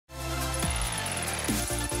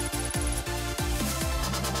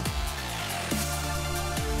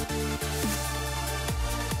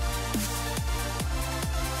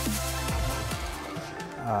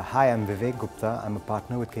Hi, I'm Vivek Gupta. I'm a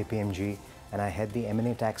partner with KPMG and I head the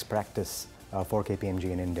M&A tax practice for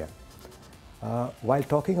KPMG in India. While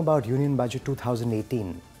talking about Union Budget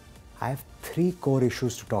 2018, I have three core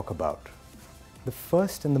issues to talk about. The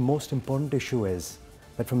first and the most important issue is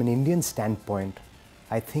that from an Indian standpoint,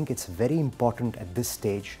 I think it's very important at this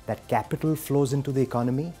stage that capital flows into the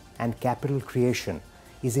economy and capital creation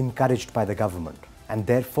is encouraged by the government. And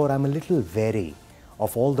therefore, I'm a little wary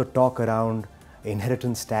of all the talk around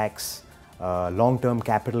inheritance tax, long-term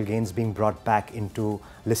capital gains being brought back into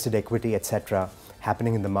listed equity, etc.,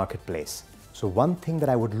 happening in the marketplace. So one thing that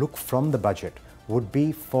I would look from the budget would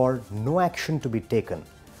be for no action to be taken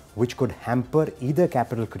which could hamper either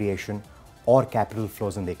capital creation or capital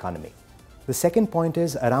flows in the economy. The second point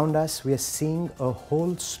is, around us we are seeing a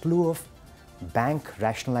whole slew of bank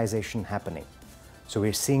rationalization happening. So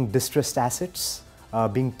we're seeing distressed assets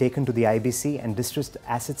being taken to the IBC and distressed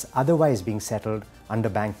assets otherwise being settled under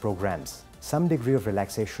bank programs. Some degree of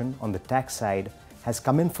relaxation on the tax side has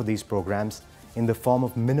come in for these programs in the form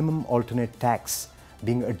of minimum alternate tax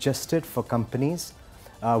being adjusted for companies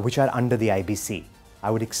which are under the IBC. I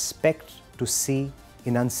would expect to see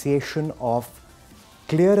enunciation of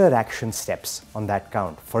clearer action steps on that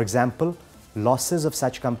count. For example, losses of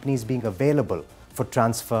such companies being available for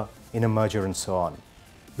transfer in a merger and so on.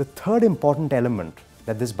 The third important element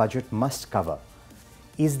that this budget must cover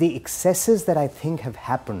is the excesses that I think have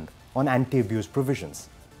happened on anti-abuse provisions.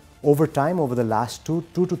 Over time, over the last two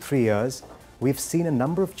to 3 years, we've seen a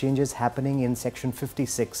number of changes happening in Section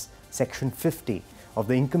 56, Section 50 of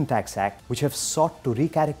the Income Tax Act, which have sought to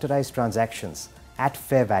recharacterize transactions at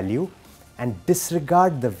fair value and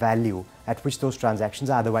disregard the value at which those transactions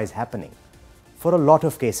are otherwise happening. For a lot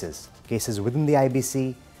of cases within the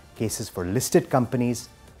IBC, cases for listed companies,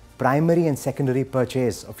 primary and secondary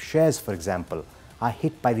purchase of shares, for example, are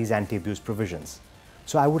hit by these anti-abuse provisions.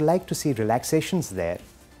 So I would like to see relaxations there,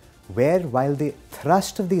 where while the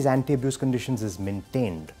thrust of these anti-abuse conditions is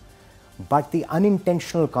maintained, but the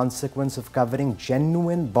unintentional consequence of covering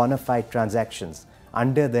genuine bona fide transactions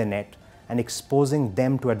under their net and exposing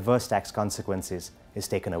them to adverse tax consequences is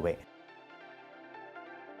taken away.